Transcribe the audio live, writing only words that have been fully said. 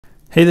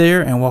Hey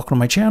there, and welcome to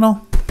my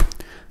channel,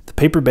 the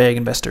Paper Bag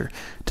Investor.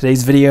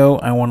 Today's video,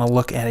 I want to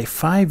look at a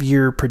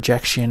 5-year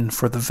projection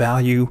for the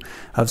value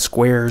of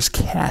Square's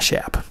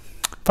CashApp.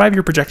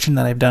 5-year projection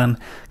that I've done,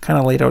 kind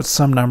of laid out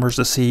some numbers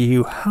to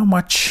see how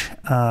much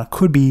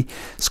could be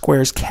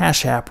Square's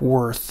CashApp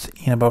worth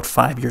in about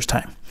 5 years'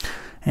 time.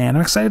 And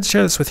I'm excited to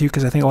share this with you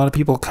because I think a lot of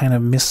people kind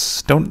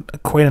of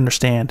don't quite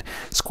understand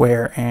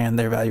Square and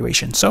their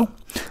valuation. So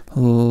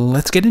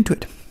let's get into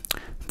it.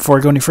 Before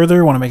I go any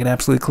further, I want to make it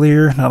absolutely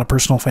clear, not a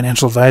personal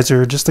financial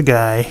advisor, just a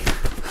guy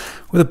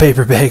with a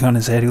paper bag on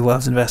his head who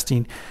loves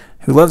investing,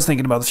 who loves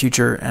thinking about the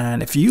future.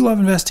 And if you love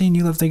investing,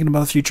 you love thinking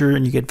about the future,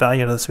 and you get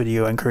value out of this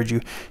video, I encourage you,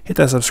 hit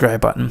that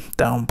subscribe button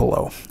down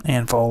below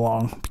and follow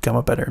along, become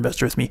a better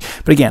investor with me.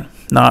 But again,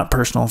 not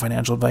personal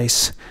financial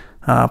advice.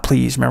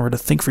 Please remember to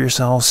think for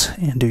yourselves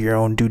and do your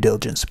own due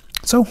diligence.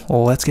 So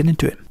let's get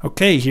into it.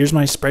 Okay, here's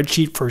my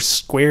spreadsheet for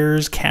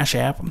Square's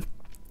CashApp.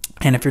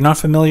 And if you're not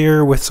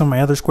familiar with some of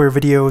my other Square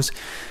videos,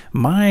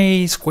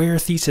 my Square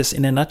thesis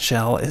in a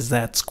nutshell is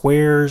that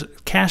Square's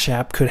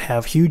CashApp could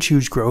have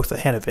huge growth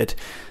ahead of it.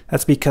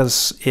 That's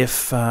because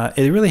if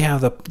they really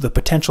have the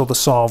potential to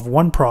solve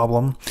one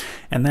problem,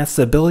 and that's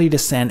the ability to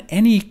send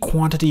any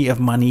quantity of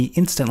money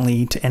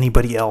instantly to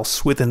anybody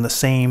else within the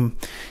same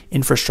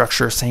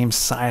infrastructure, same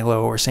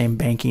silo, or same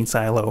banking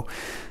silo.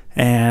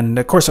 And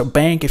of course,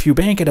 if you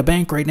bank at a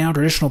bank right now,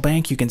 traditional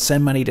bank, you can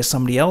send money to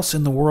somebody else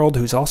in the world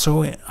who's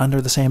also under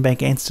the same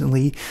bank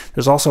instantly.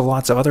 There's also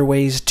lots of other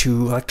ways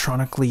to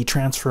electronically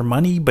transfer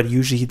money, but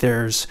usually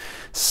there's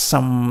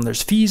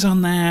fees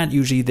on that.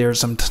 Usually there's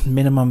some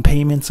minimum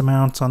payments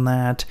amounts on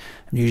that.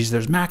 Usually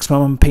there's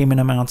maximum payment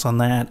amounts on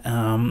that,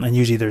 and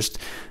usually there's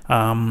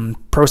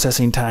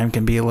processing time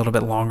can be a little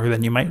bit longer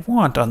than you might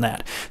want on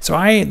that. So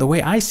the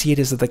way I see it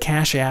is that the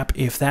CashApp,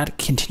 if that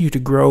continued to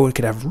grow, it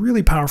could have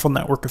really powerful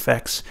network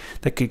effects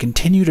that could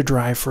continue to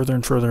drive further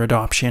and further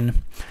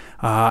adoption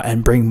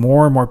and bring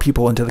more and more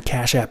people into the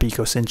CashApp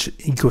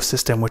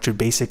ecosystem, which would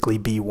basically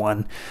be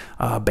one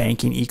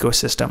banking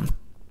ecosystem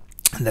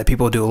that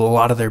people do a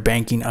lot of their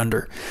banking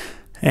under.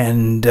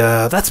 And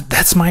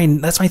that's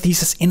my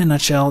thesis in a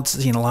nutshell.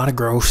 It's a lot of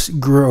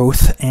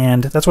growth,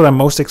 and that's what I'm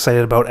most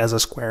excited about as a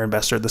Square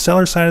investor. The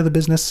seller side of the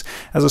business,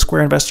 as a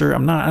Square investor,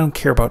 I don't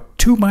care about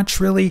too much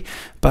really,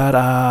 but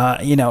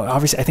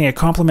obviously I think it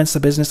complements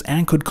the business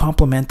and could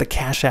complement the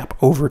CashApp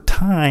over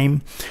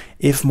time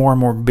if more and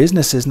more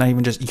businesses, not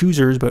even just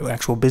users, but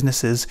actual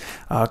businesses,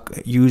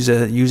 use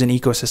an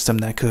ecosystem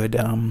that could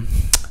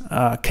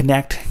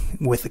connect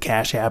with the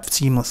CashApp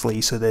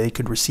seamlessly, so they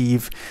could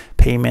receive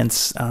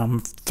payments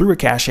through a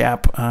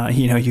CashApp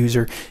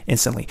user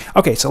instantly.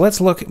 Okay, so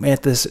let's look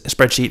at this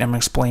spreadsheet. I'm going to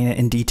explain it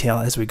in detail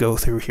as we go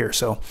through here.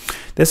 So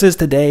this is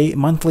today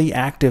monthly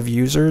active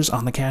users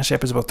on the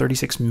CashApp is about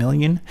 36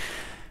 million.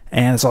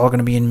 And it's all going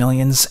to be in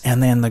millions.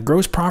 And then the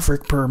gross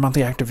profit per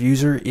monthly active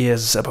user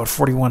is about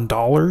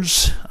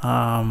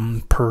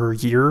 $41 per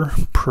year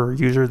per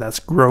user. That's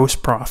gross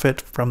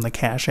profit from the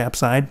CashApp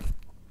side.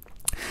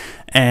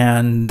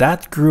 And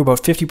that grew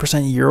about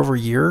 50% year over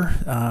year,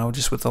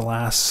 just with the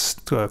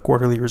last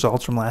quarterly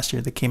results from last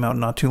year that came out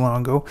not too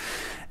long ago.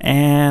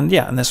 And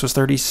yeah, and this was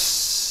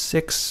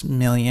 36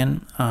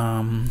 million.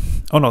 Oh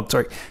no,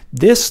 sorry.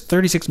 This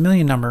 36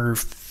 million number,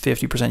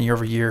 50% year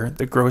over year,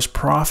 the gross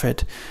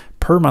profit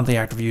per monthly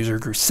active user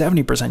grew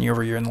 70% year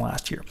over year in the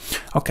last year.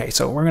 Okay,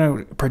 so we're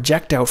going to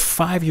project out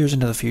 5 years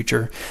into the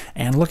future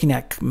and looking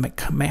at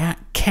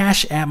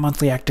CashApp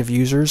monthly active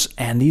users,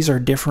 and these are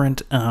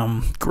different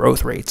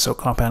growth rates, so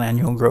compound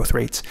annual growth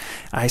rates.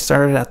 I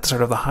started at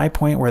sort of the high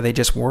point where they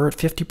just were at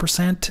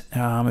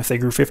 50%. If they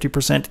grew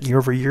 50% year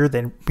over year,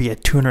 they'd be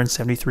at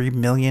 273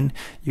 million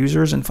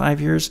users in 5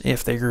 years.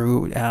 If they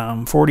grew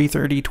 40,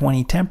 30,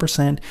 20,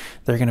 10%,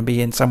 they're going to be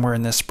in somewhere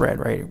in this spread,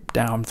 right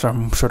down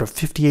from sort of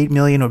 58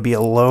 million would be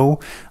a low.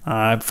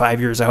 5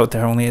 years out,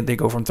 they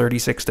go from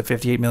 36 to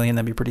 58 million.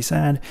 That'd be pretty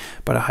sad,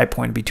 but a high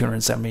point would be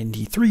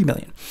 273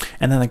 million.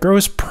 And then the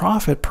gross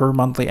profit per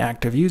monthly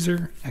active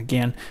user,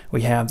 again,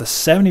 we have the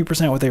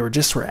 70% what they were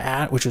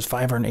at, which was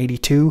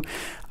 582.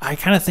 I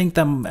kind of think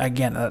them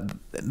again.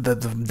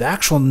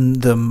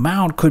 The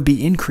amount could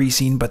be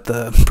increasing, but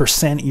the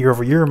percent year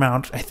over year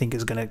amount I think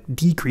is going to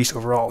decrease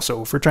overall.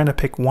 So if we're trying to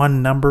pick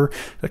one number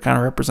to kind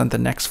of represent the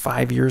next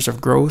 5 years of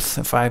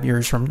growth, 5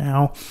 years from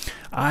now,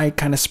 I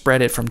kind of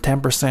spread it from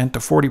 10% to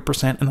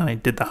 40%, and then I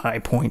did the high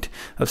point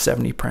of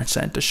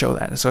 70% to show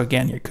that. So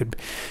again,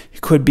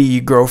 it could be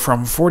grow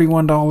from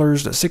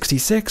 $41 to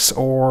 66,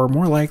 or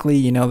more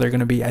likely, they're going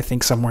to be, I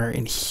think, somewhere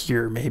in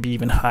here, maybe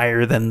even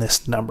higher than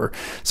this number.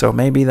 So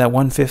maybe that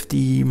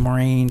 150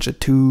 range, a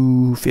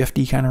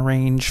 250 kind of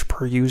range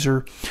per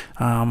user,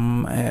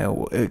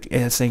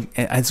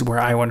 is where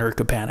I wonder it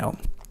could pan out.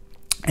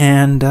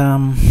 And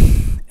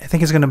I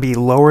think it's going to be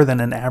lower than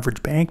an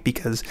average bank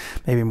because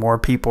maybe more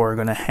people are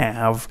going to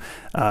have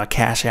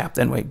CashApp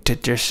than we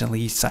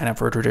traditionally sign up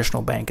for a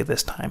traditional bank at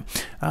this time.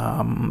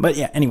 But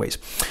yeah, anyways.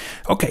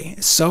 Okay,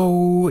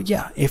 so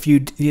yeah,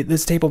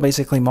 this table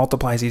basically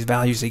multiplies these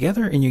values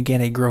together and you get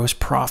a gross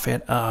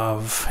profit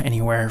of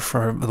anywhere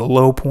from the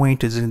low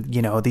point is in,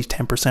 these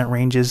 10%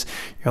 ranges.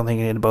 You're only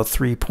getting about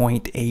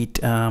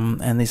 3.8,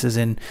 and this is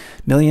in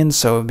millions,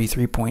 so it would be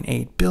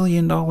 $3.8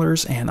 billion,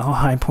 and a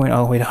high point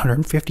all the way to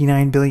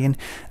 159 billion.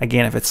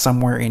 Again, if it's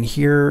somewhere in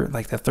here,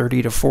 like the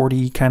 30 to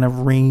 40 kind of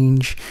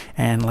range,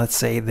 and let's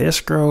say this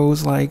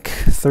grows like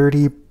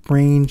 30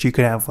 range, you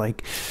could have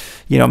like,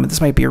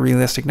 this might be a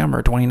realistic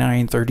number,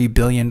 29-30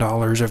 billion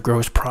dollars of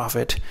gross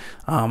profit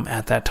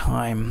at that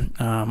time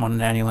on an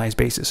annualized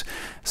basis.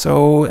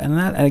 So, and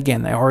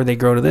again, they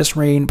grow to this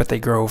range, but they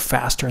grow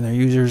faster in their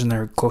users, and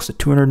they're close to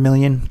 200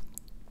 million.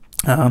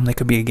 They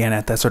could be again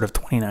at that sort of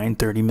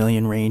 29-30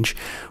 million range,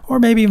 or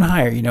maybe even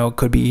higher. It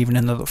could be even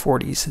into the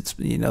 40s. It's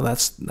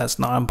that's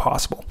not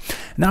impossible.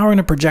 Now we're going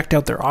to project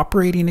out their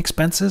operating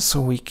expenses so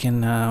we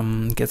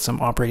can get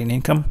some operating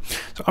income.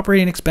 So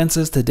operating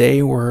expenses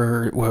today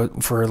were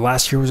for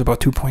last year was about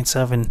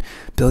 $2.7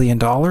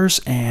 billion,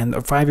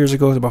 and 5 years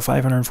ago it was about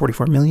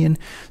 544 million.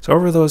 So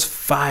over those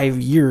 5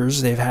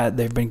 years,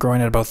 they've been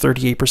growing at about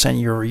 38%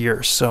 year over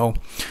year. So.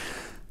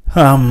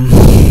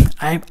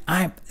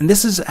 And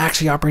this is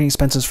actually operating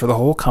expenses for the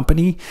whole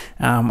company,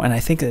 and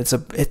I think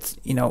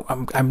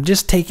I'm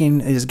just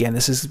taking, again,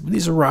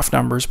 these are rough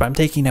numbers, but I'm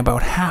taking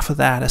about half of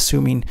that,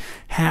 assuming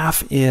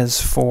half is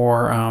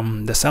for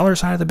the seller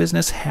side of the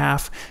business,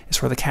 half is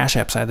for the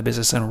CashApp side of the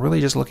business, and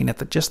really just looking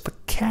at just the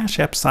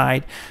CashApp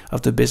side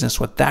of the business,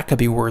 what that could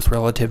be worth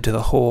relative to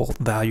the whole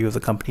value of the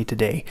company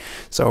today.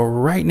 So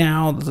right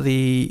now,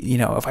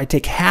 if I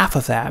take half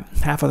of that,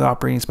 half of the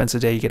operating expense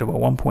today, you get about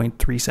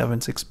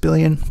 1.376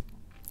 billion.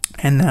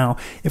 And now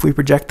if we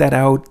project that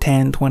out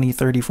 10, 20,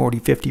 30, 40,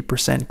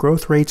 50%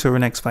 growth rates over the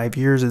next 5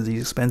 years as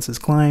these expenses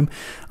climb,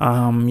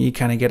 you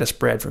kind of get a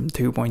spread from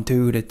 2.2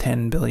 to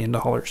 $10 billion.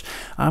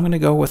 I'm going to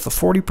go with the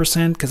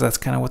 40% because that's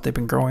kind of what they've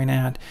been growing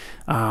at.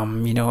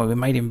 It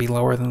might even be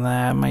lower than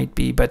that, might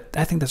be, but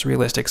I think that's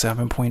realistic.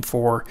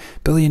 $7.4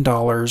 billion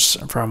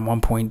from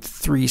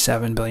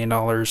 $1.37 billion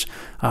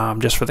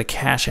just for the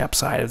CashApp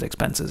side of the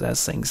expenses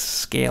as things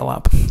scale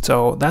up.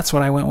 So that's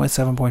what I went with,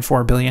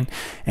 7.4 billion.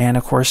 And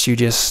of course,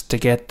 to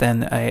get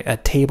then a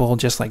table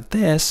just like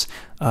this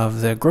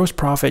of the gross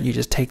profit, you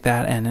just take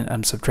that and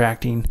I'm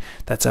subtracting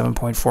that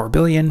 7.4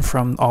 billion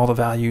from all the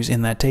values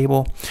in that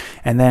table.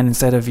 And then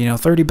instead of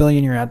 30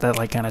 billion, you're at that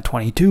like kind of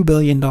 $22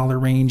 billion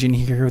range in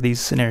here. These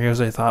scenarios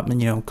I thought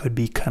could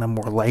be kind of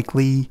more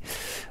likely.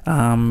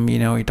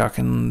 You're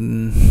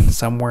talking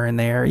somewhere in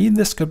there.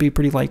 This could be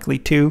pretty likely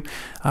too.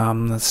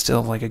 That's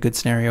still like a good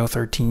scenario,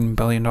 $13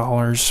 billion.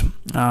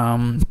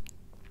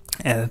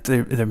 And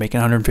they're making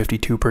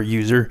 152 per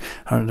user,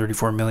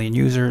 134 million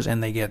users,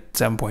 and they get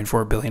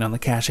 7.4 billion on the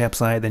CashApp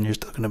side. Then you're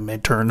still going to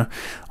turn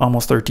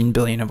almost 13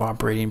 billion of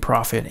operating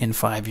profit in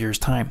 5 years'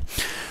 time.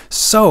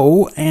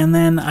 So, and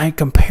then I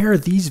compare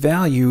these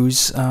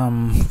values.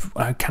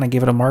 I kind of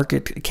give it a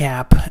market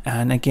cap,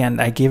 and again,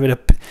 I give it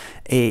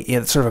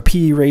a sort of a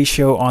PE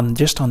ratio on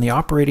the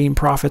operating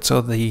profit. So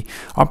the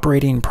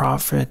operating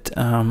profit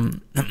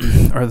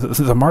or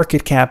the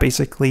market cap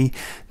basically.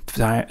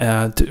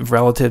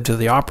 Relative to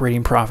the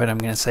operating profit, I'm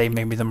going to say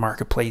maybe the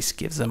marketplace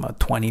gives them a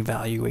 20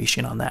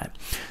 valuation on that.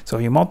 So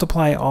you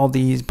multiply all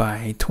these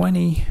by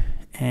 20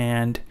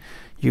 and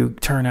you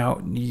turn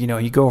out,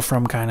 you go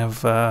from kind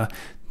of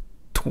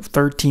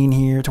 13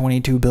 here,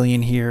 22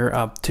 billion here,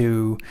 up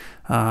to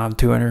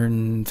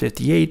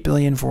 258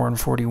 billion,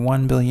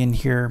 441 billion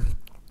here.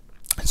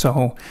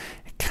 So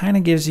kind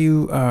of gives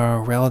you a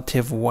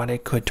relative what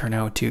it could turn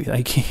out to.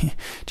 Like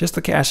just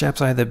the CashApp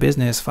side of the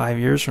business 5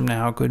 years from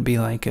now could be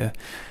like a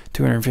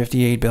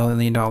 $258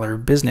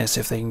 billion business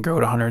if they can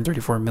grow to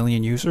 134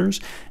 million users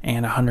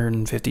and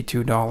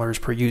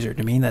 $152 per user.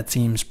 To me, that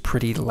seems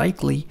pretty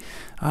likely,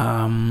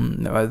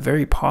 a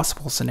very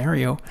possible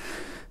scenario.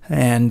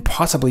 And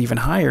possibly even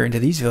higher into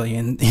these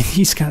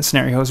kind of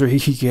scenarios where you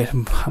could get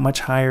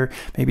much higher,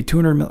 maybe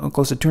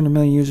close to 200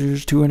 million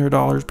users,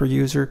 $200 per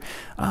user.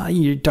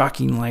 You're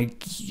talking like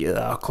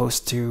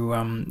close to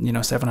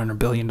 $700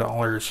 billion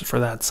for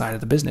that side of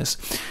the business.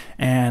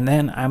 And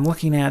then I'm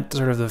looking at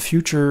sort of the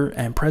future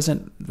and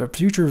present, the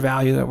future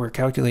value that we're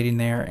calculating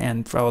there,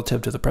 and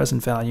relative to the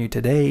present value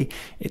today.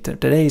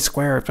 Today's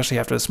Square, especially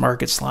after this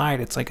market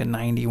slide, it's like a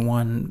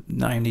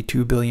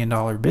 $92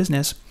 billion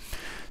business.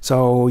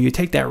 So you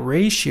take that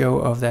ratio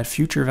of that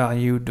future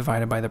value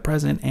divided by the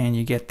present, and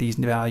you get these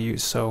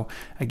values. So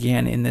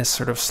again, in this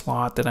sort of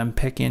slot that I'm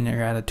picking,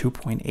 you're at a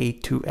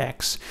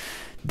 2.82x.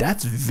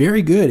 that's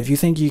very good. If you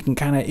think you can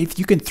if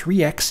you can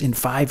 3x in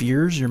 5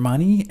 years your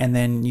money, and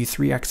then you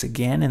 3x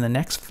again in the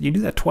next, you do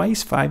that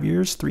twice, 5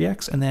 years,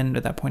 3x, and then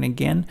at that point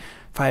again,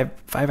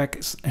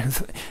 5x,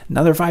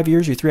 another 5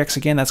 years, you 3x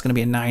again, that's going to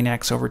be a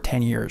 9x over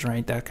 10 years,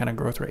 right? That kind of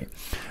growth rate.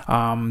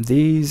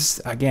 These,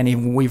 again,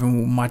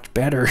 even much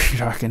better. You're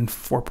talking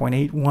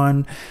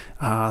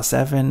 4.81,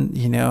 7,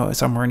 you know,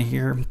 somewhere in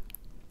here.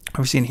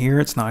 Obviously in here,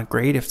 it's not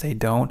great if they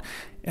don't.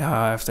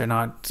 If they're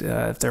not,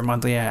 if their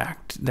monthly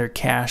their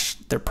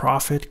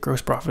profit,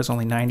 gross profit is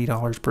only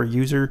 $90 per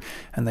user,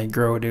 and they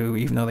grow to,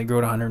 even though they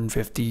grow to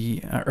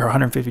 $150 or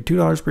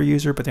 $152 per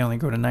user, but they only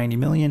grow to 90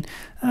 million,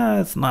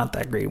 it's not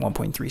that great,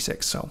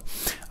 1.36. So,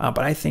 but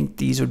I think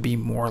these would be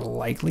more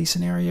likely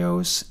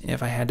scenarios.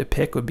 If I had to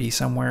pick, would be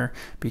somewhere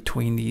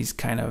between these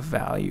kind of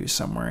values,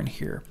 somewhere in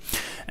here.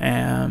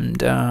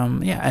 And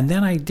yeah, and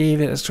then I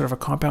gave it as sort of a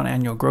compound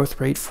annual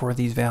growth rate for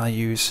these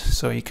values,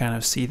 so you kind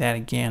of see that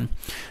again.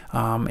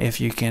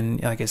 If you can,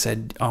 like I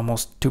said,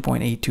 almost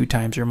 2.82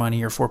 times your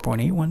money or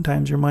 4.81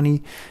 times your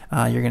money,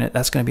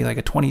 that's gonna be like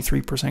a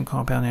 23%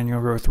 compound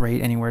annual growth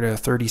rate, anywhere to a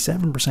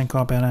 37%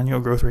 compound annual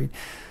growth rate.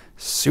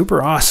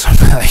 Super awesome.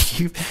 Like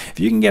if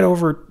you can get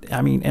over,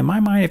 I mean, in my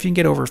mind, if you can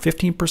get over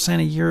 15%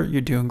 a year,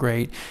 you're doing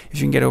great. If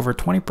you can get over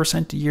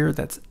 20% a year,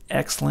 that's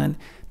excellent.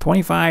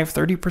 25,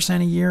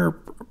 30% a year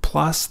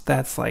plus,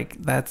 that's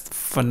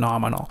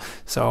phenomenal.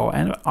 So,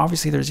 and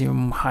obviously there's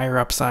even higher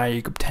upside.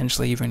 You could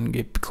potentially even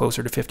get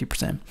closer to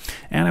 50%.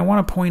 And I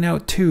want to point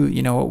out too,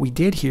 you know, what we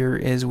did here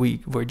is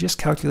we're just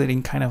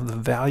calculating kind of the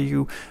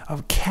value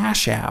of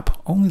CashApp,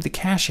 only the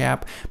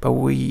CashApp, but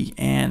we're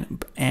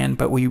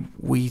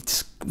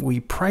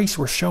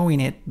showing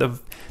it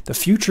the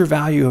future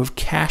value of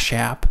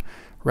CashApp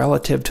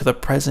relative to the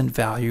present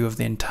value of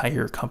the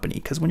entire company.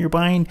 Because when you're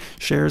buying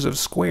shares of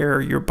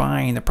Square, you're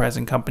buying the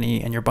present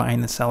company, and you're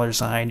buying the seller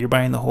side, you're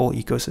buying the whole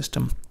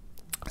ecosystem.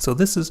 So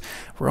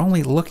we're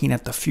only looking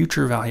at the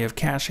future value of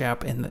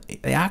CashApp, and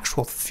the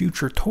actual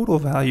future total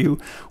value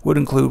would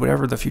include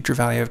whatever the future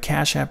value of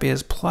CashApp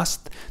is, plus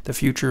the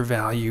future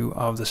value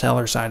of the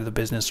seller side of the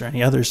business or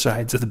any other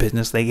sides of the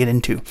business they get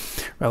into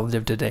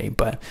relative to today.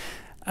 But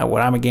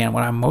what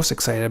I'm most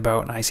excited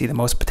about, and I see the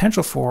most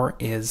potential for,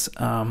 is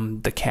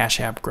the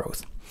CashApp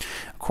growth.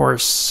 Of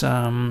course,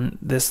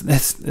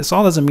 this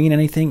all doesn't mean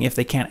anything if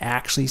they can't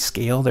actually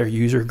scale their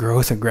user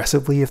growth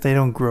aggressively. If they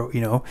don't grow,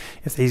 you know,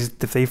 if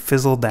they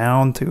fizzle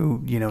down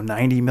to, you know,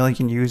 90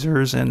 million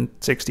users and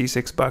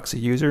 $66 a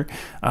user,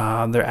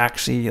 they're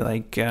actually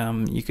like,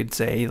 you could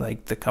say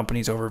like the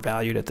company's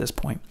overvalued at this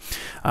point.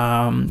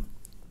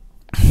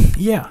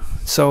 Yeah,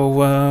 so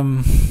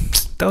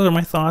those are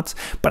my thoughts.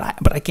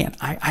 But again,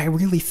 I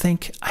really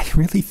think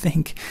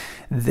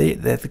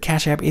that the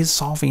CashApp is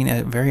solving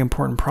a very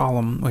important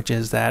problem, which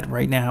is that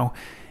right now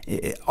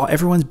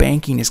everyone's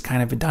banking is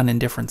kind of done in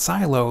different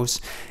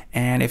silos.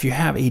 And if you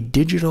have a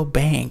digital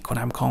bank, what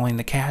I'm calling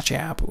the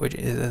CashApp, which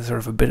is sort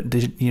of a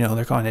bit, you know,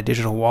 they're calling it a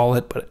digital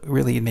wallet, but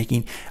really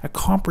making a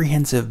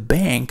comprehensive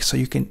bank, so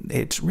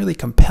it's really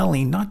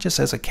compelling, not just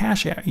as a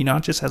CashApp, you know,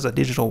 not just as a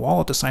digital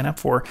wallet to sign up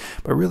for,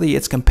 but really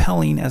it's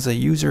compelling as a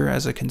user,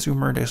 as a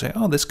consumer, to say,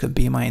 oh, this could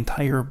be my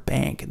entire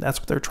bank. And that's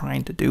what they're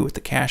trying to do with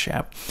the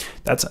CashApp.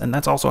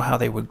 That's also how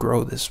they would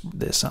grow this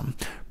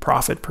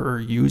profit per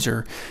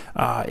user,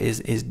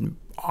 is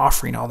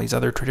offering all these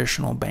other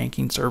traditional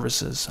banking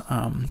services,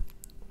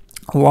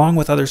 along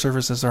with other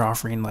services they're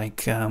offering,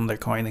 like they're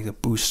calling it a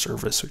boost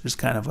service, which is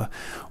kind of a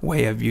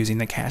way of using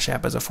the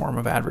CashApp as a form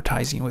of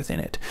advertising within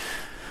it.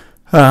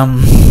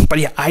 But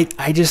yeah,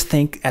 I just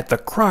think at the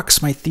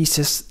crux, my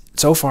thesis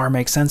so far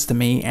makes sense to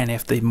me. And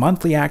if the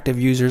monthly active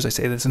users, I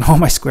say this in all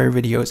my Square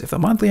videos, if the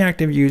monthly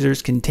active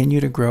users continue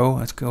to grow,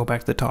 let's go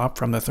back to the top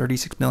from the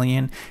 36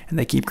 million, and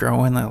they keep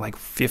growing at like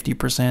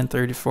 50%,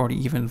 30, 40,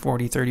 even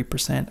 40,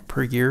 30%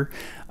 per year,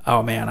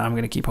 oh man, I'm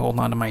going to keep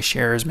holding on to my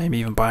shares, maybe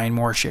even buying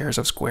more shares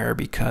of Square,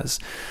 because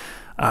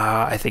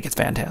I think it's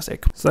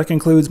fantastic. So that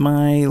concludes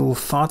my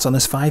thoughts on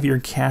this 5-year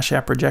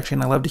CashApp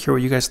projection. I'd love to hear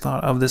what you guys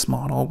thought of this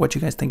model, what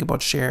you guys think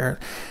about Square.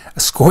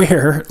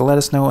 Let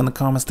us know in the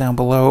comments down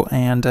below.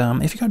 And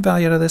if you got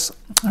value out of this,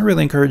 I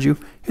really encourage you,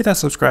 hit that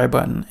subscribe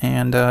button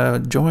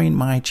and join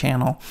my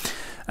channel.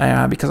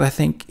 Because I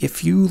think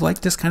if you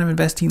like this kind of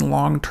investing,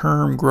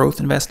 long-term growth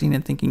investing,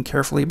 and thinking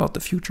carefully about the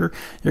future,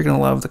 you're going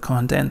to love the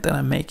content that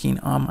I'm making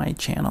on my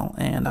channel.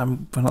 And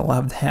I'm going to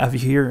love to have you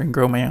here and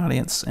grow my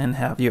audience and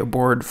have you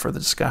aboard for the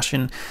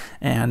discussion,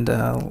 and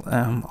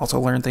also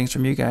learn things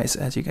from you guys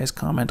as you guys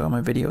comment on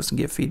my videos and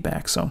give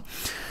feedback. So,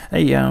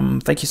 hey,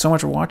 thank you so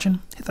much for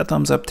watching. Hit that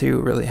thumbs up too.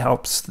 It really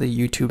helps the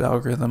YouTube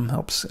algorithm,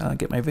 helps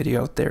get my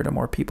video out there to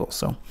more people.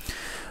 So,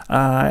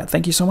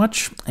 thank you so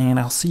much, and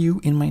I'll see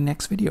you in my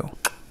next video.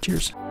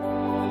 Cheers.